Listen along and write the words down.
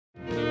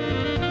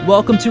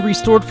Welcome to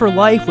Restored for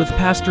Life with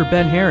Pastor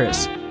Ben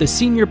Harris, the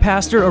senior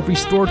pastor of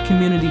Restored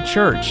Community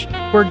Church,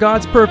 where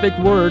God's perfect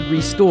word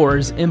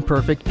restores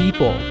imperfect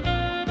people.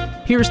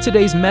 Here's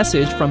today's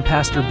message from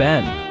Pastor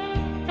Ben.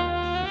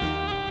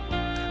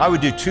 I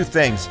would do two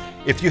things.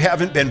 If you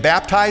haven't been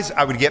baptized,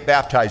 I would get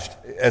baptized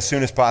as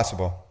soon as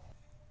possible.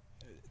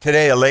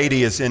 Today, a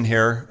lady is in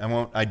here. I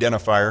won't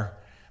identify her,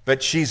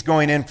 but she's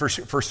going in for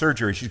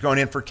surgery. She's going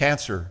in for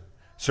cancer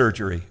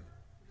surgery.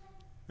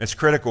 It's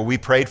critical. We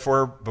prayed for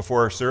her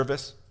before our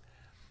service,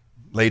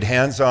 laid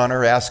hands on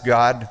her, asked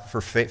God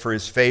for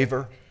his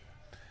favor.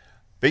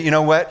 But you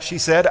know what? She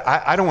said,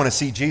 I don't want to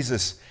see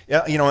Jesus.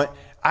 You know what?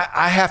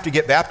 I have to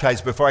get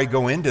baptized before I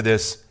go into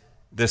this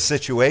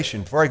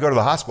situation. Before I go to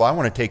the hospital, I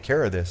want to take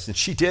care of this. And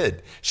she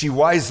did. She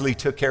wisely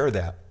took care of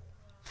that.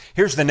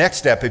 Here's the next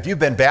step. If you've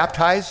been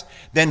baptized,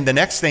 then the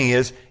next thing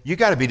is you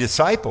got to be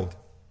discipled.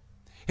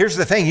 Here's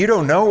the thing, you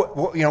don't know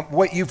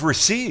what you've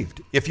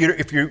received. If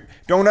you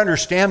don't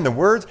understand the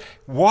words,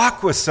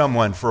 walk with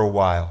someone for a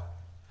while.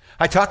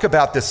 I talk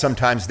about this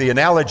sometimes, the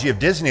analogy of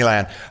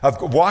Disneyland,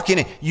 of walking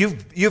in.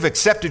 You've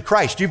accepted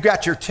Christ. You've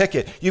got your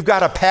ticket. You've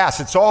got a pass.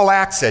 It's all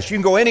access. You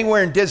can go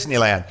anywhere in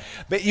Disneyland.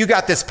 But you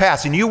got this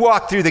pass, and you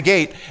walk through the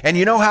gate. And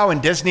you know how in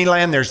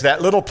Disneyland there's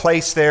that little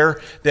place there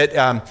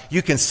that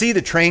you can see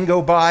the train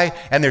go by,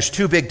 and there's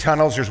two big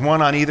tunnels. There's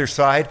one on either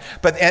side.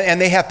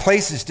 And they have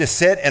places to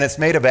sit, and it's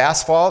made of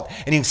asphalt.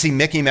 And you can see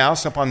Mickey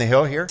Mouse up on the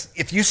hill here.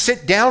 If you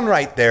sit down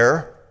right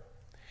there,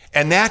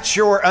 and that's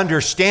your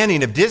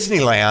understanding of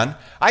Disneyland,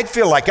 I'd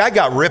feel like I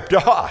got ripped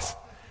off.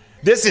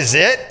 This is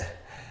it?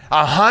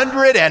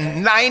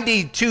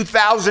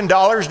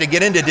 $192,000 to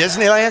get into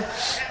Disneyland?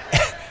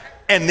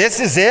 And this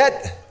is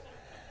it?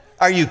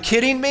 Are you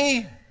kidding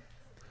me?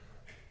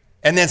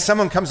 And then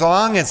someone comes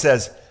along and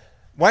says,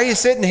 why are you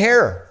sitting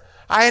here?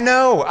 I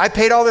know, I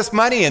paid all this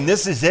money and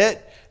this is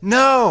it?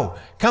 No,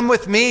 come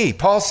with me.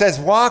 Paul says,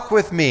 walk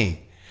with me.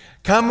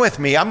 Come with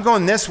me. I'm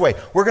going this way.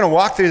 We're going to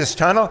walk through this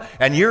tunnel,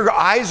 and your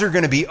eyes are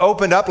going to be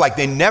opened up like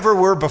they never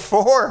were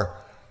before.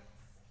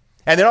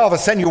 And then all of a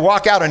sudden you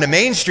walk out onto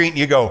Main Street and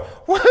you go,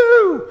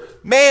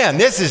 woohoo, man,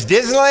 this is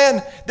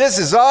Disneyland? This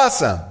is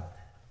awesome.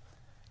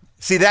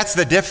 See, that's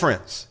the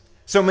difference.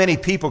 So many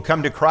people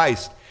come to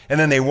Christ, and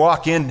then they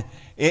walk into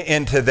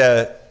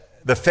the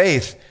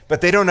faith,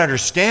 but they don't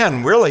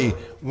understand really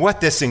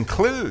what this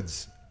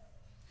includes.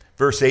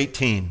 Verse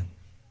 18.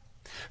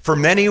 For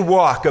many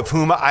walk, of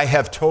whom I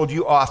have told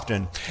you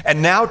often,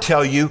 and now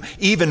tell you,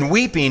 even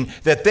weeping,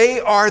 that they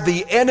are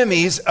the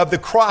enemies of the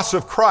cross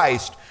of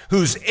Christ,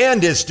 whose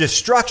end is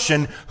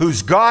destruction,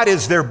 whose God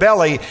is their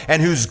belly,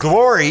 and whose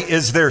glory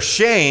is their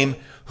shame,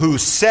 who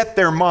set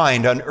their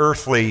mind on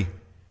earthly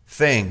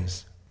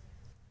things.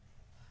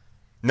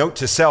 Note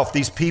to self,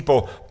 these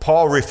people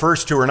Paul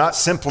refers to are not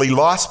simply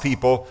lost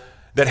people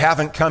that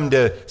haven't come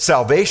to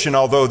salvation,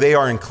 although they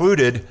are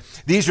included.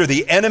 These are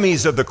the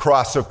enemies of the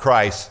cross of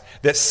Christ,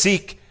 that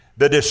seek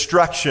the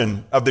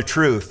destruction of the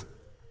truth.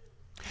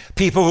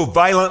 People who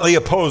violently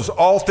oppose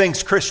all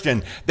things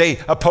Christian. They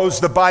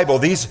oppose the Bible.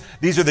 This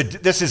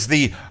is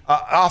the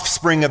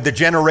offspring of the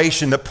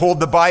generation that pulled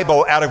the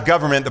Bible out of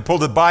government, that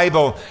pulled the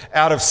Bible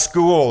out of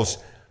schools.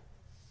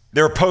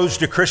 They're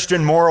opposed to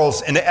Christian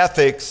morals and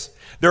ethics.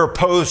 They're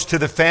opposed to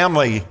the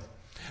family.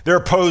 They're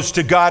opposed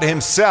to God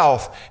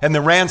himself and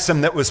the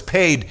ransom that was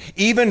paid,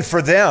 even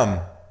for them.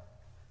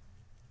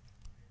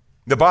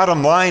 The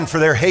bottom line for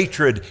their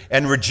hatred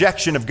and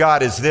rejection of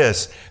God is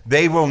this: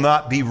 they will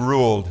not be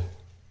ruled.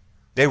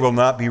 They will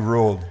not be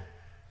ruled.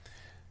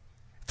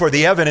 For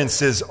the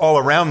evidence is all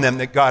around them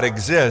that God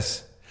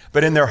exists,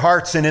 but in their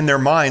hearts and in their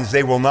minds,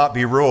 they will not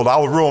be ruled.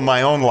 I'll rule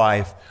my own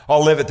life.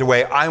 I'll live it the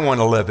way I want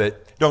to live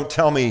it. Don't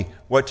tell me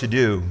what to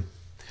do.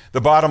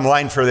 The bottom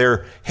line for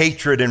their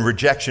hatred and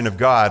rejection of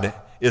God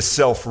is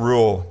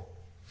self-rule.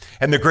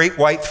 And the great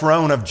white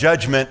throne of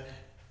judgment,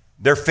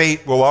 their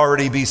fate will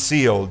already be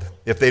sealed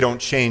if they don't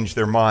change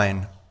their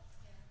mind.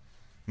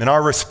 And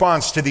our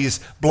response to these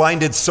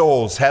blinded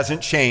souls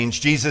hasn't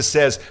changed. Jesus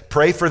says,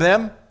 pray for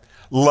them,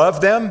 love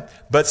them,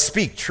 but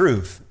speak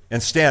truth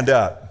and stand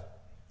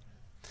up.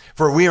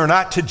 For we are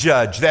not to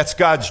judge. That's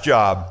God's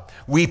job.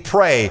 We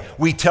pray,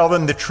 we tell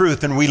them the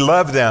truth, and we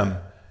love them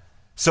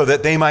so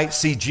that they might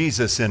see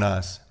Jesus in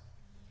us.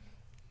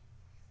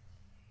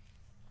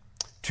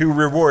 Two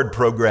reward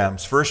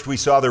programs. First, we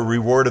saw the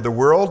reward of the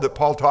world that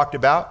Paul talked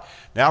about.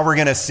 Now we're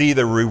going to see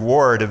the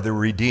reward of the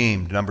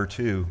redeemed. Number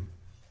 2,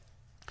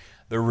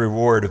 the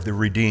reward of the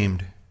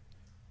redeemed.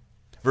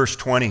 Verse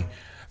 20.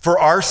 For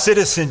our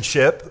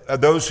citizenship,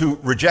 those who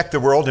reject the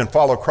world and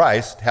follow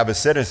Christ have a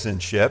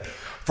citizenship.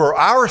 For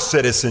our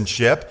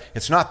citizenship,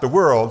 it's not the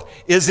world,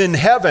 is in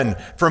heaven,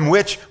 from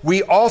which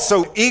we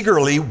also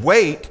eagerly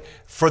wait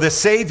for the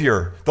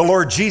Savior, the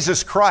Lord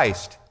Jesus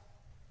Christ,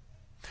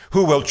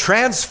 who will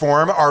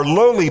transform our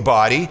lowly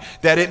body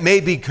that it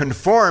may be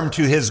conformed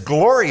to his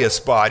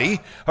glorious body,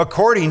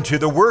 according to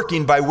the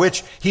working by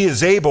which he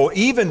is able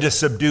even to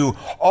subdue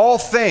all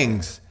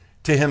things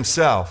to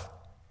himself.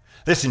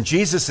 Listen,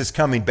 Jesus is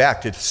coming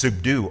back to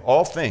subdue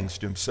all things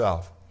to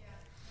himself.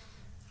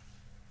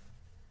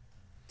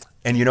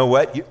 And you know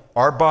what?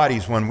 Our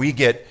bodies, when we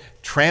get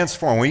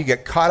transformed, when we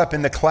get caught up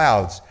in the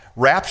clouds,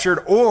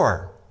 raptured,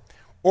 or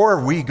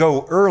we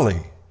go early.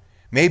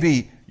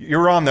 Maybe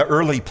you're on the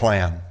early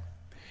plan,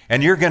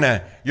 and you're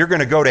gonna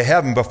go to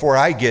heaven before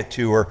I get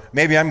to, or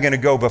maybe I'm gonna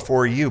go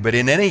before you. But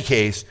in any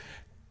case,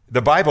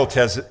 the Bible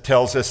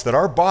tells us that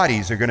our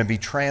bodies are going to be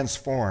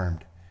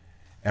transformed,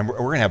 and we're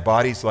going to have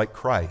bodies like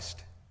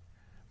Christ.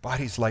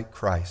 Bodies like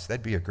Christ.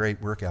 That'd be a great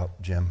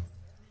workout, Jim,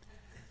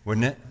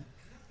 wouldn't it?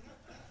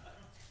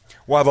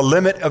 While the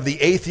limit of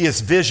the atheist's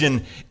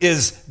vision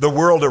is the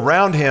world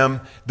around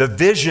him, the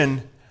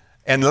vision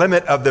and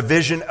limit of the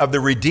vision of the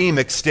redeemed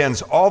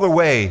extends all the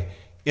way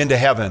into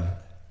heaven.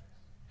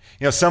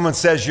 You know, someone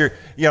says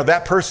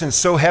that person's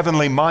so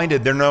heavenly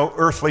minded, they're no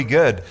earthly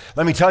good.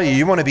 Let me tell you,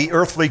 you want to be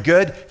earthly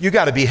good, you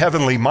got to be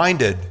heavenly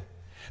minded.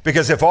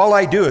 Because if all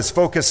I do is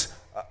focus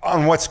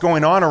on what's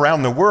going on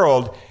around the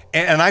world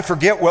and I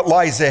forget what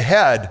lies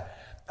ahead,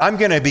 I'm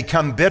going to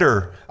become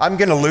bitter. I'm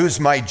going to lose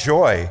my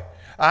joy.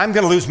 I'm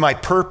going to lose my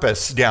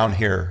purpose down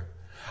here.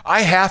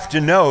 I have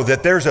to know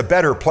that there's a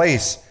better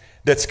place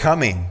that's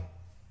coming.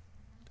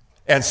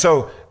 And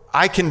so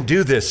I can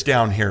do this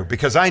down here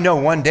because I know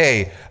one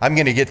day I'm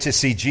going to get to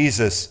see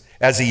Jesus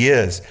as he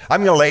is.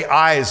 I'm going to lay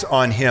eyes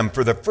on him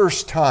for the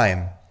first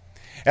time.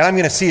 And I'm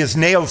going to see his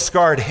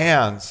nail-scarred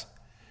hands.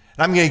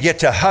 And I'm going to get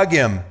to hug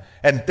him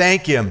and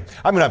thank him.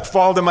 I'm going to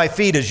fall to my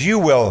feet as you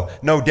will,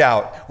 no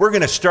doubt. We're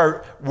going to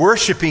start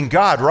worshiping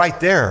God right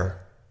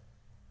there.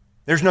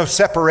 There's no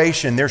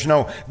separation. There's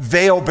no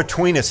veil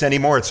between us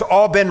anymore. It's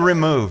all been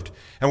removed.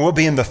 And we'll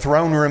be in the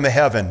throne room of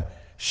heaven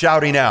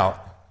shouting out.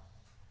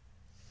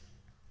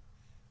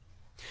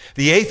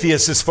 The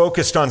atheist is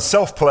focused on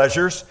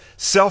self-pleasures,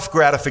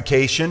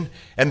 self-gratification,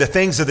 and the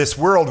things of this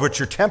world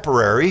which are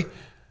temporary.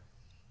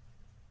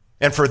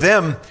 And for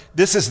them,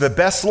 this is the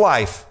best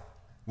life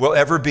will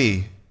ever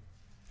be.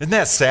 Isn't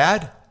that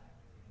sad?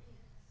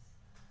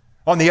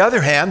 On the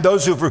other hand,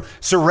 those who've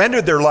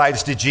surrendered their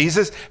lives to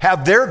Jesus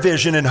have their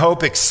vision and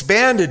hope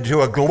expanded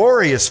to a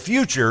glorious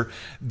future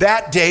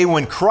that day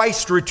when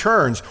Christ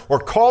returns or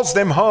calls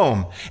them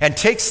home and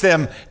takes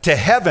them to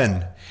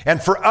heaven.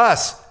 And for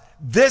us,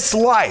 this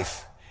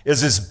life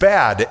is as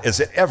bad as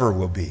it ever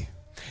will be.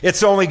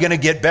 It's only going to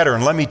get better.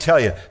 And let me tell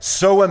you,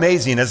 so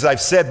amazing. As I've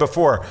said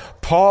before,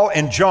 Paul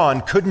and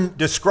John couldn't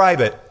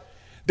describe it.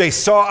 They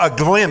saw a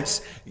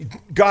glimpse.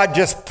 God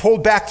just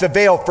pulled back the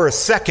veil for a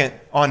second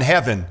on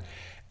heaven,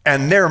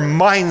 and their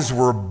minds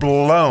were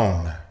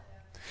blown.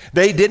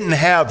 They didn't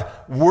have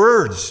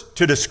words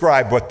to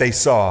describe what they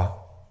saw.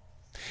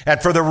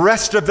 And for the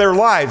rest of their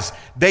lives,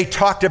 they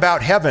talked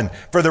about heaven.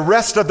 For the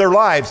rest of their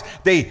lives,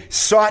 they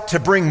sought to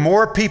bring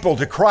more people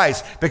to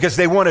Christ because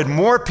they wanted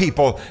more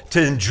people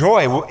to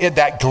enjoy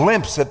that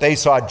glimpse that they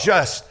saw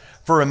just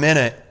for a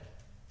minute.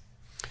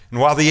 And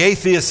while the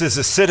atheist is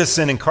a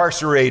citizen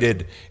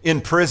incarcerated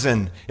in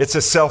prison, it's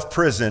a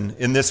self-prison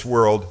in this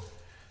world.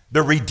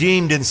 The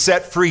redeemed and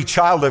set-free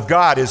child of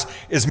God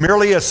is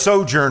merely a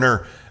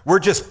sojourner. We're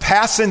just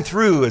passing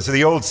through, as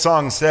the old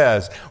song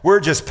says. We're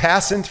just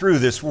passing through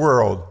this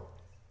world.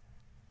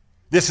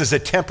 This is a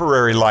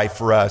temporary life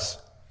for us.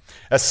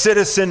 A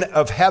citizen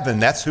of heaven,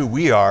 that's who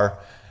we are.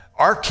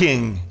 Our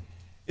King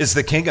is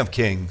the King of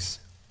Kings.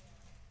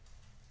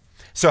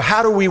 So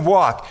how do we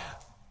walk?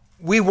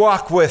 We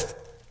walk with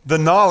the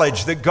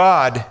knowledge that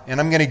God, and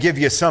I'm going to give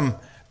you some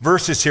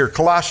verses here,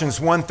 Colossians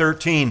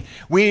 1:13.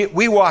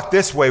 We walk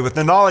this way with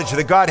the knowledge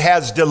that God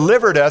has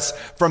delivered us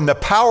from the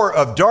power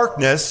of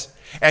darkness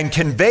and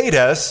conveyed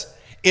us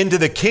into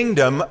the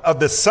kingdom of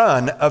the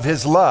Son of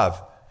his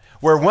love.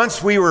 Where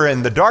once we were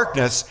in the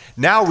darkness,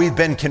 now we've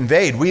been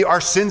conveyed.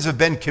 Our sins have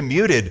been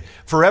commuted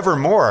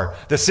forevermore.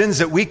 The sins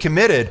that we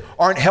committed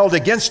aren't held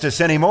against us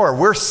anymore.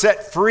 We're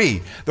set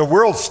free. The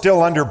world's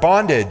still under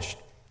bondage.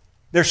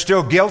 They're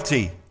still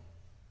guilty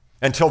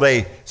until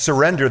they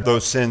surrender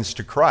those sins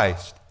to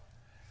Christ.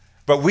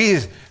 But we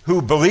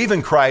who believe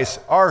in Christ,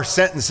 our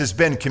sentence has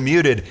been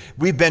commuted.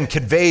 We've been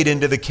conveyed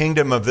into the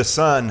kingdom of the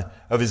Son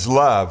of his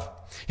love.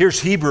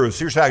 Here's Hebrews.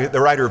 Here's how the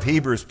writer of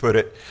Hebrews put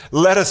it.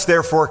 Let us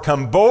therefore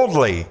come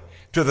boldly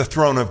to the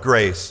throne of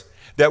grace,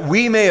 that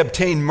we may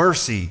obtain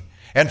mercy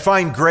and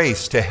find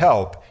grace to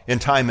help in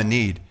time of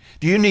need.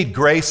 Do you need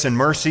grace and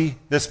mercy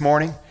this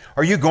morning?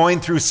 Are you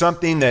going through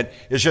something that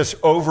is just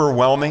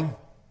overwhelming?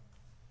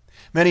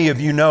 Many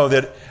of you know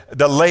that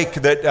the lake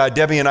that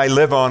Debbie and I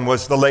live on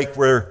was the lake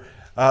where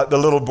the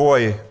little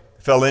boy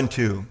fell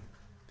into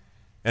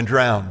and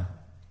drowned.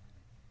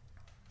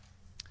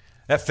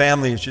 That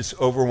family is just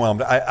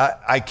overwhelmed.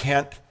 I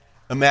can't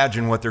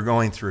imagine what they're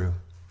going through.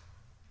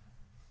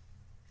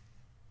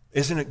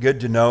 Isn't it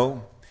good to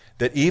know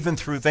that even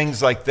through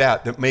things like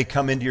that may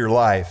come into your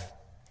life,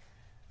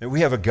 that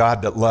we have a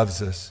God that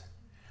loves us.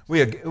 We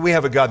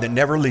have a God that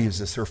never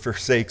leaves us or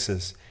forsakes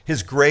us.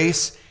 His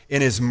grace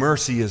and his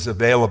mercy is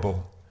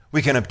available.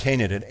 We can obtain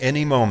it at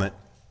any moment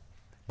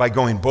by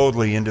going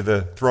boldly into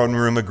the throne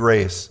room of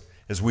grace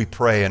as we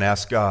pray and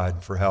ask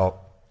God for help.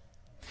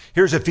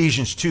 Here's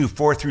Ephesians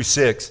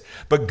 2:4-6.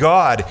 But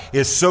God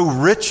is so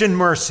rich in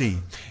mercy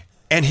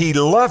And he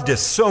loved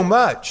us so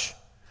much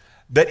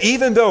that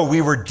even though we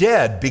were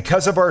dead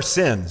because of our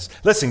sins,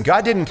 listen,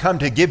 God didn't come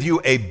to give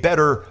you a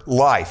better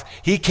life.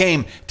 He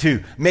came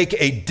to make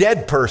a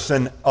dead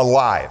person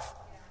alive.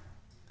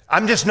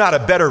 I'm just not a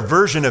better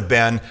version of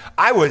Ben.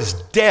 I was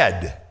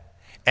dead,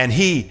 and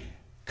he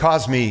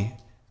caused me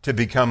to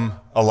become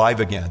alive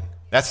again.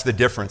 That's the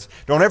difference.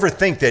 Don't ever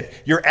think that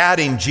you're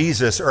adding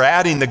Jesus or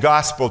adding the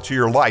gospel to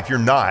your life. You're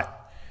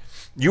not.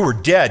 You were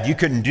dead. You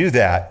couldn't do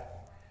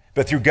that.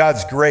 But through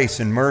God's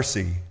grace and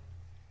mercy,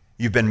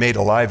 you've been made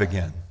alive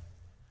again.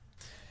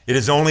 It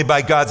is only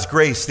by God's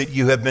grace that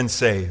you have been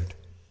saved.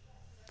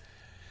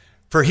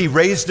 For he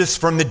raised us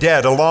from the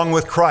dead along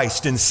with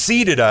Christ and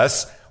seated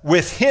us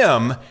with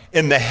him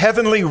in the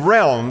heavenly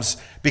realms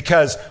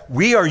because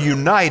we are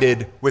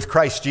united with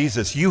Christ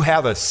Jesus. You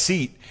have a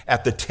seat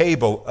at the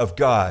table of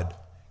God.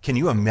 Can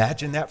you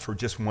imagine that for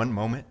just one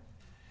moment?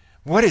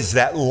 What is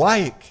that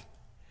like?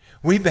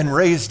 We've been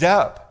raised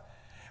up.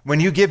 When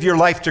you give your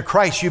life to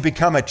Christ, you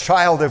become a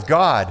child of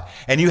God,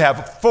 and you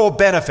have full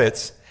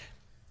benefits.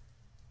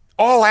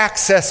 All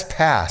access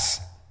pass.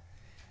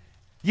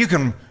 You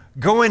can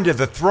go into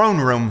the throne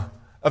room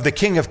of the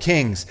King of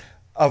Kings,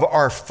 of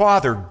our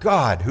Father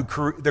God,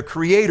 the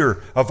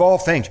creator of all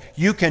things.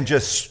 You can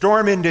just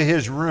storm into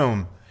his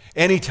room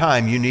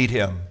anytime you need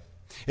him.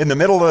 In the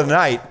middle of the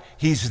night,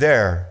 he's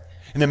there.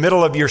 In the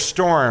middle of your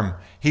storm,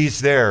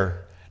 he's there.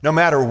 No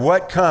matter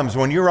what comes,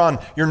 when you're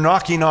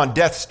knocking on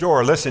death's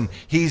door, listen,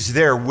 he's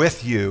there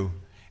with you,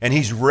 and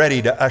he's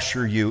ready to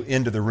usher you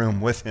into the room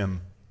with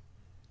him.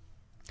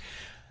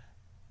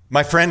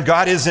 My friend,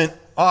 God isn't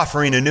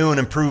offering a new and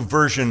improved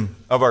version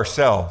of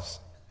ourselves.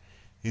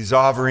 He's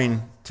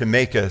offering to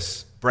make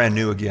us brand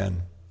new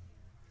again.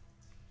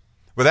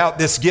 Without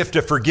this gift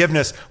of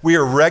forgiveness, we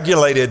are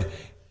regulated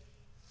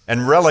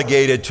and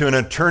relegated to an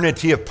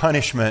eternity of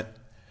punishment.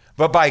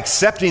 But by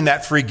accepting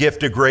that free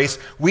gift of grace,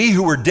 we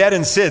who were dead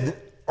in sin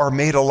are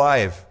made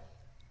alive.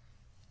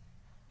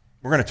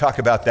 We're going to talk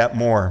about that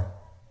more.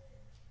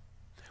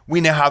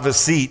 We now have a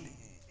seat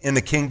in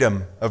the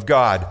kingdom of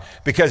God.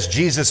 Because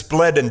Jesus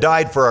bled and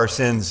died for our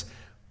sins,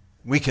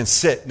 we can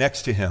sit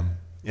next to him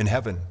in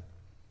heaven.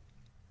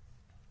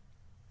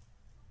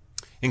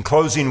 In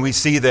closing, we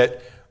see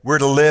that we're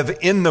to live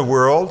in the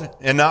world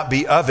and not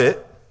be of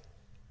it.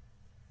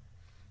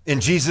 In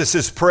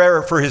Jesus'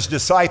 prayer for his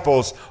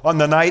disciples on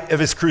the night of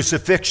his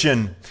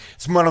crucifixion,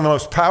 it's one of the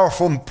most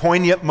powerful and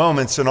poignant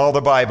moments in all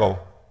the Bible.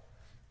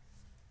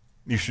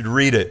 You should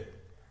read it.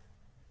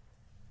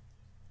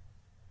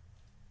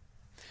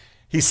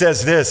 He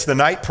says this, the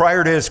night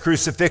prior to his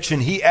crucifixion,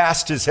 he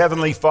asked his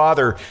heavenly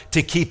Father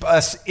to keep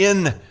us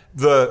in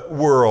the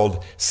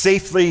world,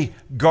 safely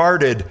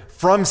guarded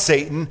from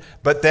Satan,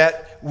 but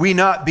that we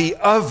not be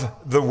of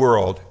the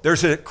world.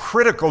 There's a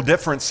critical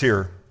difference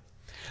here.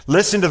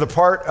 Listen to the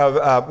part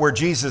of where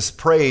Jesus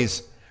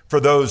prays for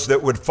those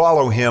that would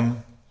follow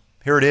him.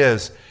 Here it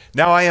is.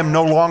 Now I am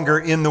no longer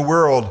in the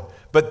world,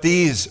 but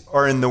these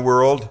are in the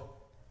world.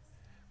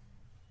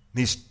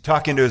 He's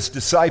talking to his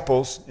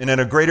disciples, and in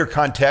a greater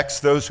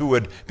context, those who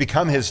would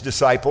become his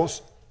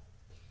disciples.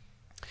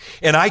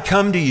 And I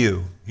come to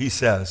you, he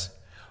says,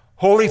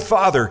 Holy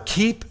Father,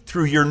 keep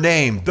through your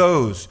name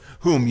those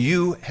whom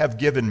you have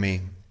given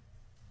me,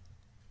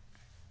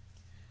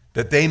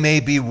 that they may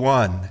be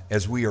one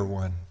as we are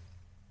one.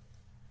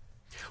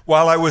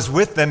 While I was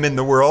with them in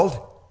the world,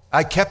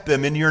 I kept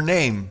them in your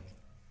name.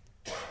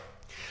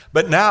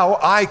 But now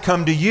I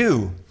come to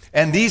you,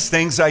 and these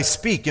things I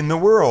speak in the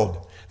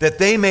world, that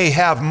they may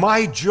have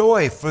my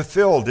joy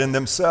fulfilled in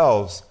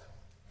themselves.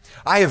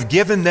 I have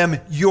given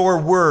them your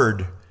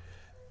word,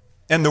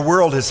 and the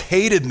world has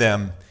hated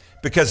them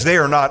because they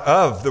are not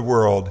of the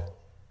world,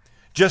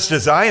 just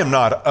as I am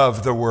not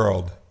of the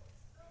world.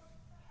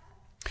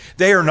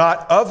 They are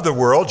not of the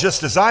world,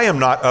 just as I am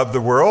not of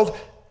the world.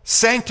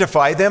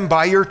 Sanctify them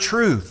by your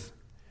truth.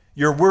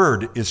 Your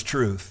word is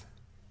truth.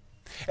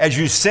 As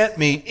you sent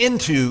me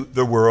into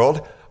the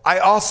world, I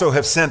also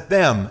have sent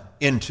them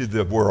into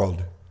the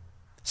world.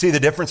 See the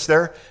difference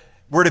there?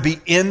 We're to be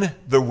in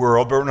the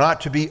world, but we're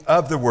not to be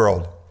of the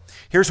world.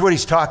 Here's what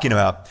he's talking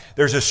about.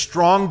 There's a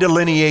strong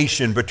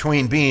delineation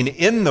between being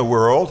in the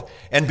world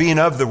and being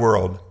of the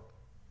world.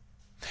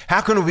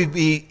 How can we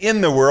be in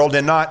the world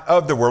and not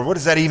of the world? What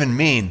does that even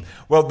mean?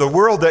 Well, the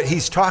world that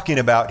he's talking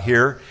about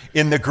here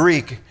in the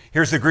Greek,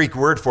 here's the Greek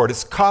word for it,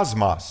 it's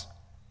cosmos.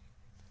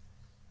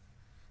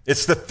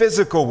 It's the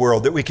physical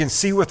world that we can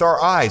see with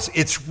our eyes.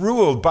 It's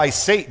ruled by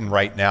Satan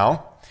right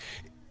now.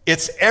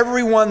 It's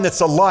everyone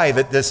that's alive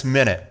at this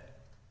minute.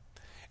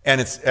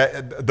 And it's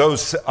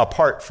those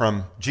apart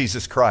from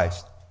Jesus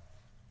Christ.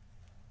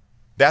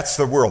 That's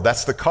the world.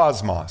 That's the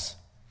cosmos.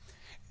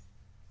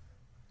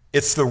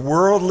 It's the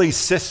worldly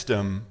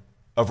system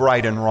of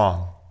right and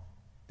wrong.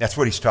 That's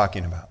what he's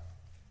talking about.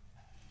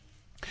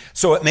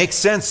 So it makes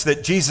sense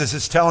that Jesus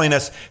is telling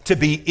us to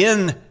be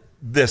in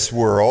this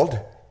world,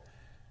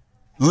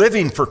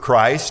 living for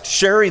Christ,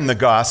 sharing the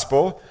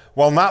gospel,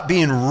 while not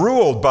being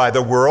ruled by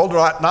the world,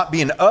 not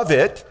being of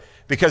it,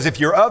 because if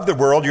you're of the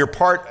world, you're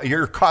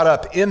caught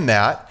up in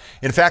that.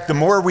 In fact, the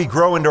more we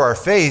grow into our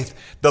faith,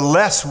 the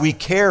less we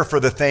care for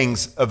the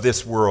things of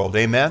this world.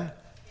 Amen?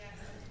 Yes.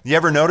 You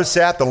ever notice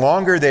that? The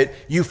longer that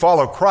you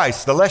follow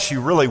Christ, the less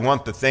you really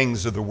want the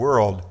things of the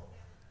world.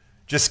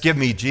 Just give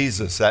me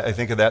Jesus. I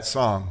think of that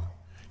song.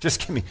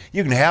 Just give me.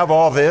 You can have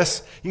all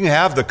this. You can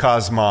have the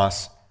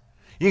cosmos.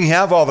 You can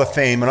have all the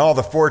fame and all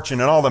the fortune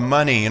and all the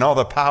money and all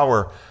the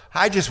power.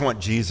 I just want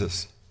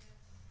Jesus.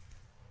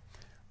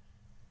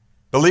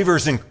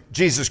 Believers in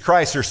Jesus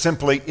Christ are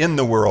simply in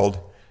the world,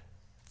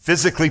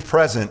 physically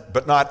present,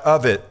 but not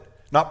of it,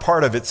 not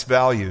part of its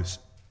values.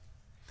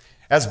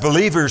 As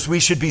believers, we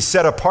should be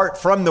set apart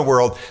from the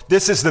world.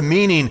 This is the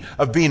meaning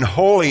of being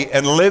holy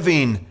and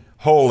living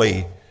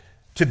holy.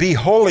 To be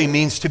holy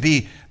means to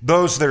be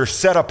those that are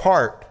set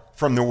apart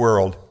from the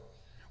world.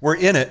 We're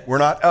in it, we're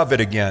not of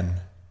it again.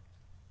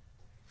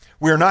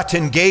 We are not to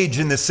engage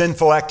in the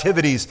sinful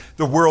activities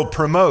the world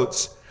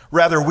promotes.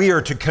 Rather, we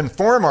are to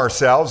conform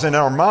ourselves and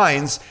our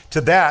minds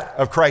to that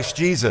of Christ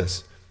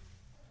Jesus.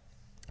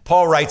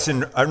 Paul writes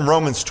in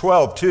Romans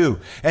 12:2,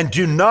 and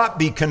do not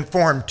be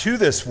conformed to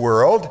this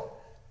world,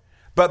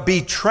 but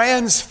be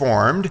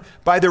transformed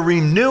by the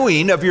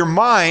renewing of your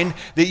mind,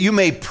 that you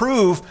may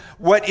prove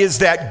what is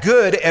that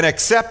good and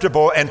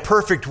acceptable and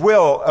perfect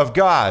will of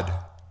God.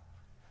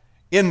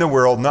 In the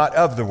world, not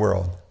of the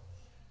world.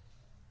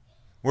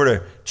 We're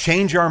to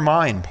change our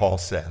mind, Paul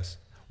says.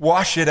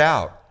 Wash it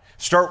out.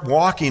 Start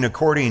walking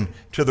according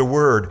to the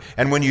word.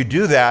 And when you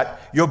do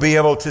that, you'll be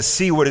able to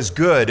see what is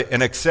good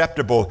and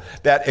acceptable,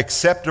 that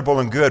acceptable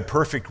and good,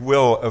 perfect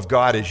will of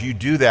God. As you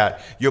do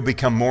that, you'll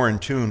become more in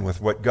tune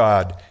with what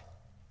God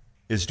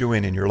is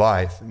doing in your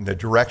life and the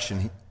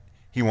direction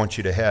he wants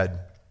you to head.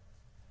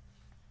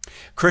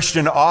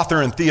 Christian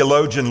author and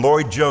theologian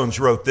Lloyd Jones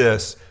wrote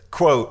this,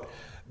 quote,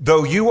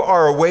 though you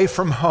are away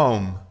from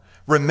home,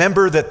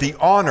 remember that the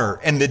honor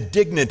and the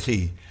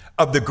dignity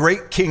of the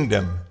great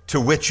kingdom to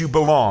which you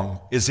belong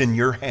is in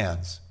your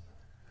hands.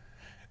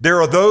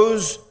 There are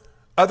those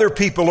other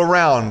people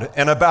around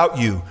and about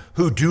you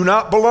who do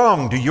not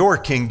belong to your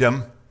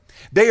kingdom.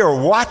 They are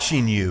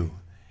watching you,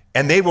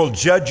 and they will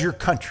judge your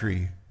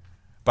country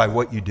by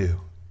what you do.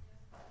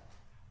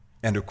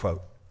 End of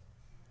quote.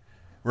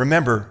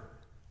 Remember,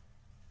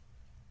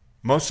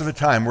 most of the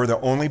time, we're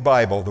the only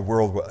Bible the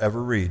world will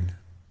ever read.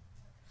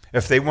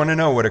 If they want to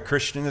know what a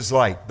Christian is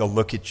like, they'll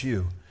look at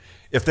you.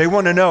 If they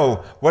want to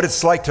know what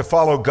it's like to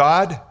follow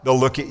God, they'll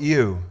look at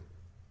you.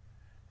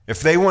 If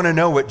they want to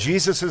know what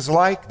Jesus is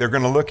like, they're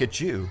going to look at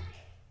you.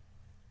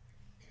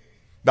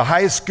 The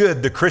highest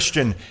good the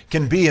Christian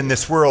can be in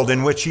this world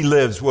in which he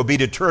lives will be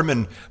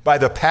determined by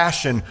the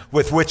passion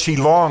with which he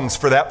longs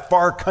for that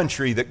far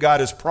country that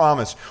God has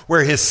promised,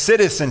 where his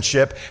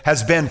citizenship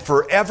has been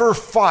forever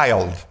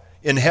filed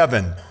in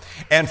heaven,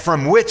 and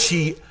from which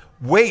he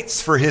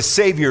waits for his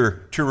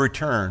Savior to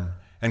return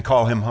and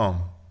call him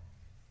home.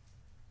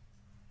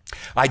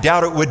 I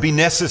doubt it would be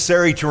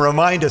necessary to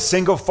remind a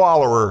single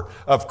follower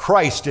of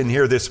Christ in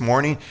here this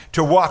morning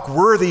to walk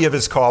worthy of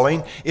his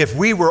calling if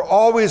we were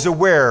always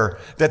aware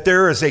that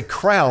there is a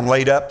crown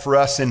laid up for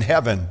us in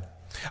heaven,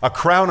 a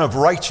crown of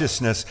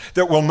righteousness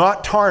that will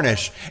not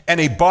tarnish, and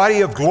a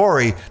body of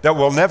glory that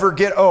will never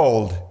get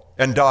old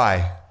and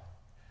die.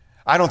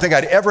 I don't think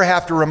I'd ever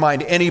have to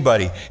remind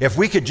anybody. If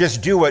we could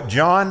just do what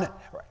John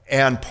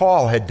and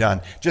Paul had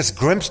done, just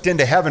glimpsed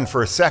into heaven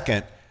for a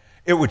second,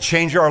 it would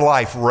change our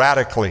life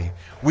radically.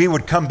 We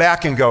would come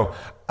back and go,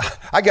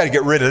 I got to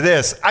get rid of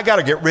this. I got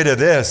to get rid of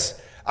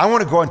this. I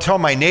want to go and tell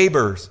my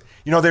neighbors.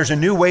 You know, there's a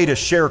new way to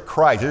share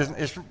Christ.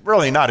 It's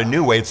really not a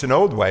new way. It's an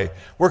old way.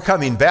 We're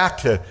coming back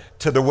to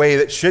the way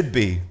that should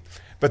be.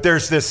 But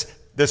there's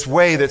this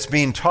way that's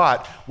being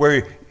taught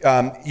where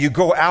you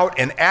go out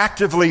and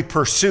actively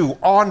pursue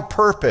on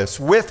purpose,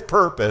 with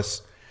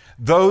purpose,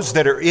 those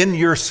that are in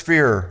your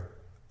sphere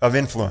of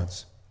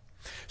influence.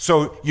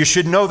 So you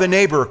should know the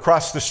neighbor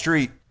across the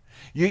street.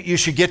 You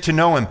should get to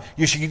know him.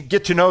 You should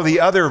get to know the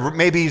other.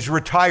 Maybe he's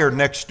retired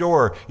next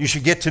door. You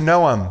should get to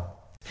know him.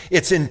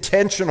 It's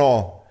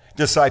intentional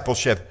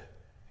discipleship.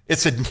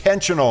 It's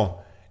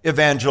intentional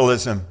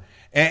evangelism.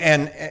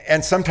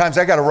 And sometimes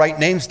I got to write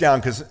names down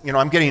because,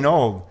 I'm getting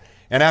old.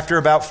 And after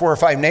about 4 or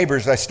 5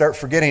 neighbors, I start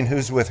forgetting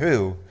who's with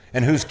who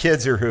and whose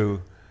kids are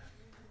who.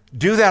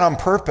 Do that on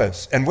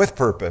purpose and with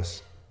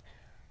purpose.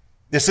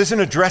 This isn't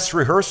a dress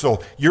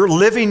rehearsal. You're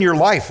living your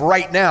life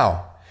right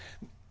now.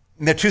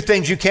 And the 2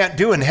 things you can't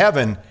do in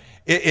heaven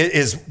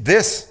is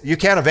this. You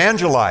can't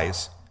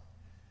evangelize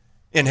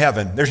in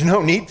heaven. There's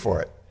no need for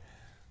it.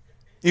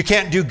 You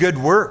can't do good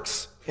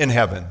works in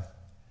heaven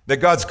that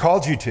God's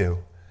called you to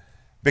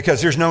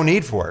because there's no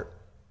need for it.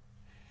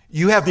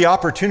 You have the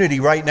opportunity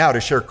right now to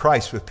share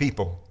Christ with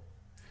people,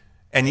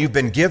 and you've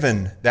been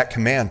given that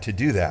command to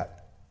do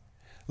that.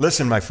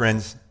 Listen, my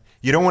friends,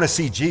 you don't want to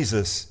see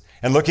Jesus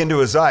and look into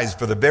his eyes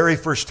for the very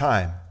first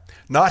time,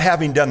 not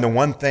having done the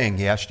one thing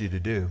he asked you to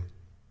do.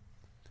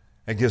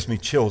 It gives me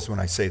chills when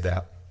I say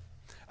that.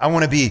 I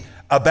want to be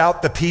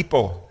about the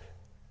people.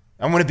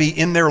 I want to be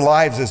in their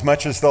lives as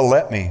much as they'll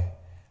let me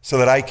so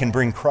that I can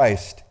bring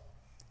Christ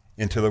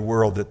into the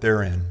world that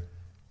they're in.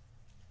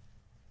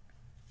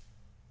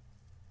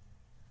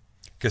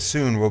 because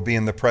soon we'll be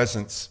in the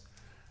presence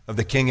of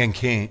the King of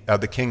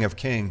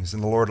Kings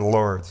and the Lord of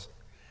Lords.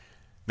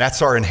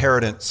 That's our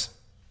inheritance.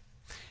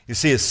 You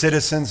see, as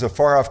citizens of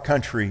far-off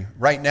country,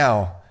 right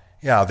now,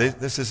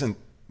 this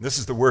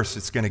is the worst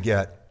it's going to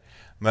get.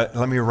 But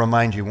let me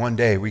remind you, one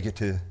day we get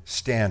to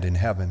stand in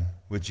heaven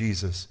with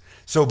Jesus.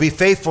 So be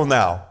faithful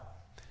now.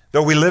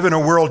 Though we live in a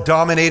world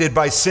dominated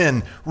by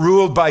sin,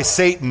 ruled by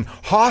Satan,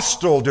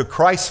 hostile to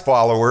Christ's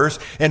followers,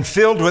 and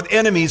filled with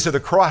enemies of the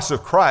cross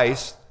of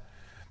Christ,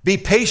 be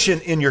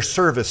patient in your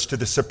service to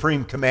the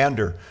Supreme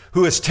Commander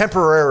who has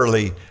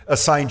temporarily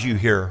assigned you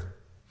here.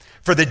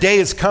 For the day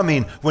is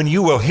coming when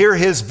you will hear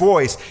his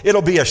voice.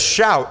 It'll be a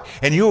shout,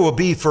 and you will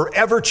be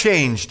forever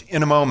changed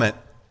in a moment.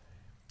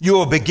 You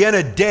will begin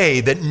a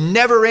day that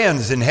never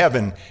ends in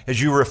heaven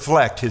as you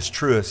reflect his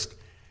truest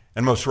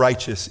and most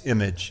righteous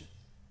image.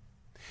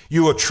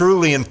 You will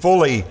truly and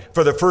fully,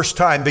 for the first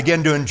time,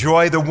 begin to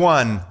enjoy the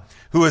one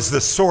who is the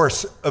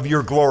source of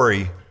your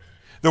glory,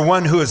 the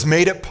one who has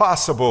made it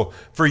possible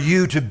for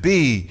you to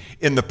be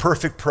in the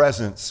perfect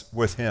presence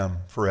with him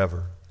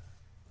forever.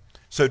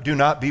 So do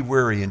not be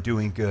weary in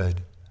doing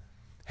good.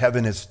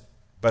 Heaven is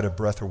but a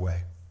breath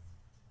away.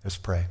 Let's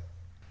pray.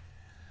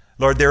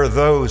 Lord, there are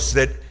those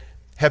that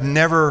have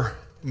never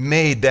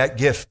made that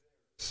gift.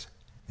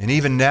 And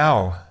even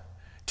now,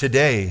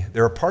 today,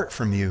 they're apart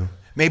from you.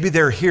 Maybe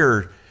they're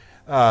here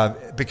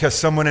because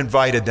someone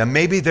invited them.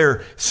 Maybe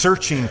they're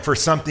searching for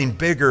something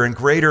bigger and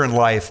greater in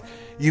life.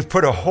 You've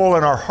put a hole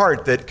in our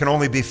heart that can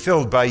only be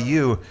filled by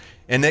you,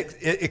 and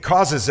it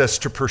causes us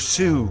to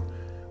pursue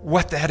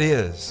what that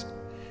is.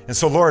 And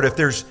so, Lord, if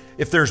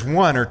there's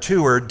one or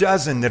two or a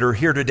dozen that are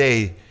here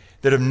today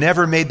that have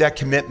never made that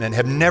commitment,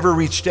 have never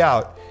reached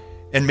out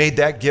and made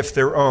that gift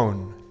their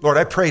own, Lord,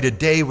 I pray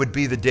today would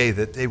be the day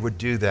that they would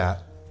do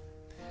that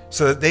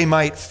so that they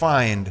might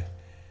find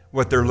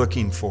what they're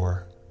looking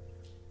for.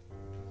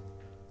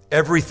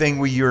 Everything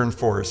we yearn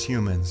for as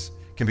humans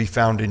can be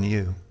found in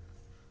you.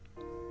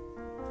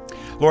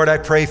 Lord, I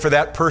pray for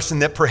that person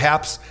that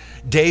perhaps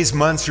days,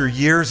 months, or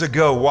years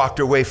ago walked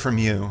away from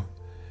you.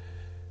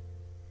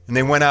 And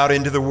they went out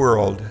into the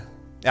world,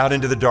 out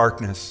into the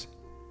darkness.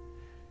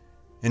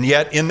 And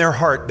yet in their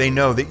heart, they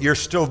know that you're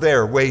still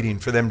there waiting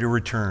for them to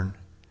return.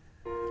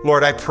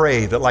 Lord, I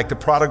pray that like the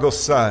prodigal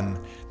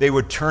son, they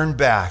would turn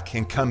back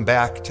and come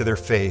back to their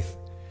faith.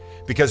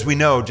 Because we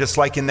know, just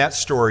like in that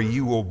story,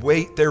 you will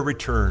wait their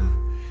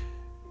return.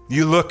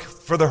 You look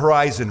for the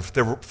horizon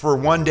for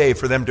one day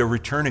for them to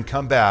return and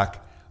come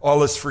back.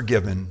 All is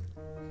forgiven.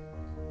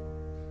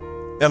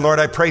 And Lord,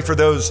 I pray for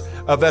those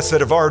of us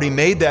that have already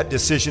made that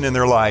decision in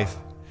their life.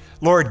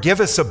 Lord, give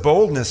us a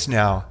boldness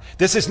now.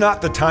 This is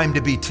not the time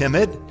to be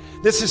timid.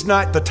 This is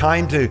not the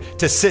time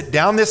to sit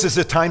down. This is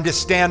the time to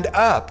stand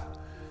up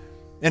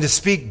and to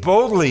speak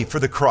boldly for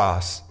the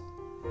cross.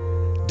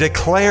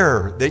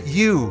 Declare that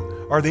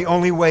you are the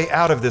only way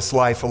out of this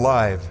life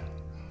alive.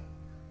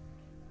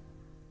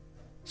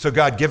 So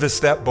God, give us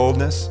that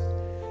boldness.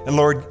 And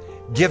Lord,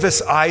 give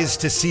us eyes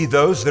to see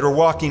those that are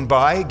walking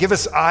by. Give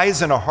us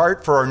eyes and a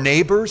heart for our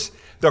neighbors,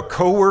 the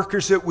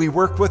co-workers that we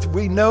work with.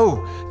 We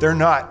know they're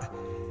not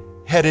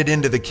headed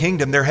into the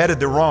kingdom. They're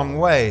headed the wrong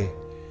way.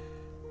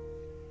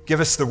 Give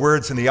us the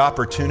words and the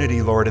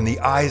opportunity, Lord, and the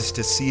eyes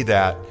to see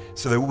that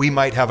so that we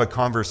might have a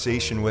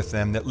conversation with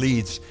them that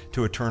leads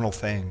to eternal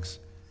things.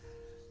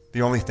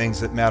 The only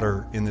things that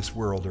matter in this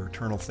world are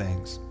eternal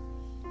things.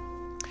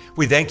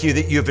 We thank you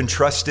that you've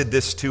entrusted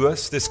this to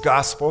us, this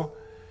gospel.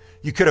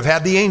 You could have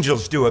had the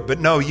angels do it,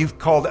 but no, you've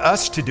called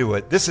us to do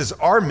it. This is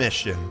our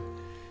mission.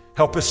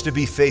 Help us to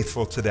be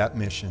faithful to that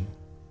mission.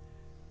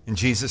 In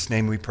Jesus'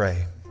 name we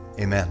pray.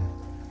 Amen.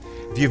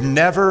 If you've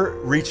never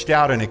reached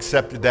out and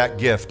accepted that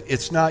gift,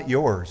 it's not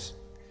yours.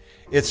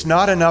 It's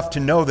not enough to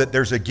know that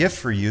there's a gift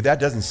for you.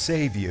 That doesn't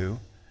save you.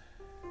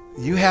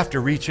 You have to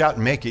reach out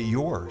and make it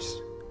yours.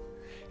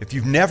 If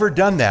you've never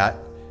done that,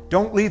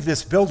 don't leave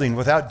this building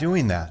without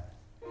doing that.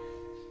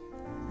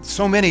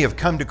 So many have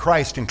come to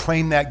Christ and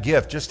claimed that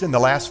gift just in the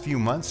last few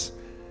months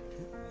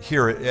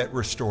here at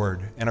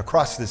Restored and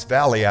across this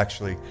valley,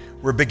 actually.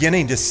 We're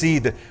beginning to see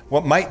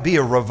what might be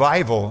a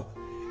revival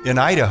in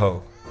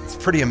Idaho. It's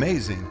pretty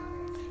amazing.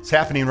 It's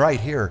happening right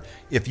here.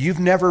 If you've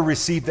never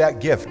received that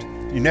gift,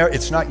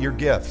 it's not your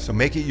gift, so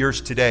make it yours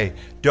today.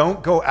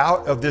 Don't go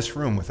out of this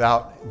room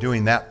without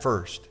doing that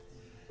first.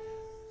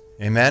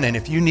 Amen. And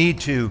if you need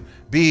to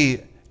be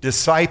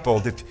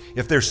discipled,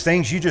 if there's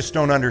things you just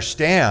don't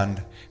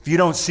understand, if you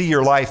don't see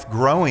your life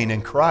growing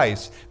in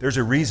Christ, there's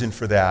a reason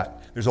for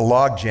that. There's a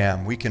log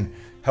jam. We can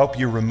help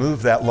you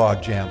remove that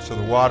log jam so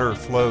the water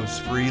flows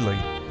freely.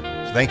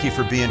 So thank you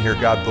for being here.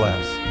 God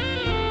bless.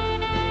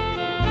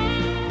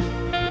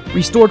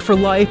 Restored for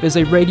Life is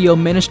a radio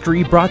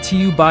ministry brought to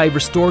you by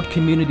Restored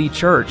Community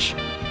Church.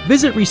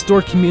 Visit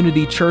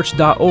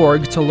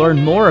restoredcommunitychurch.org to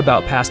learn more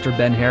about Pastor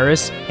Ben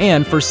Harris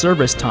and for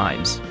service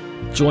times.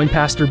 Join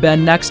Pastor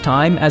Ben next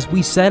time as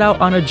we set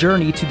out on a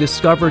journey to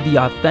discover the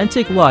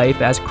authentic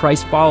life as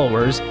Christ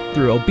followers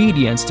through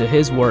obedience to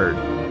His Word.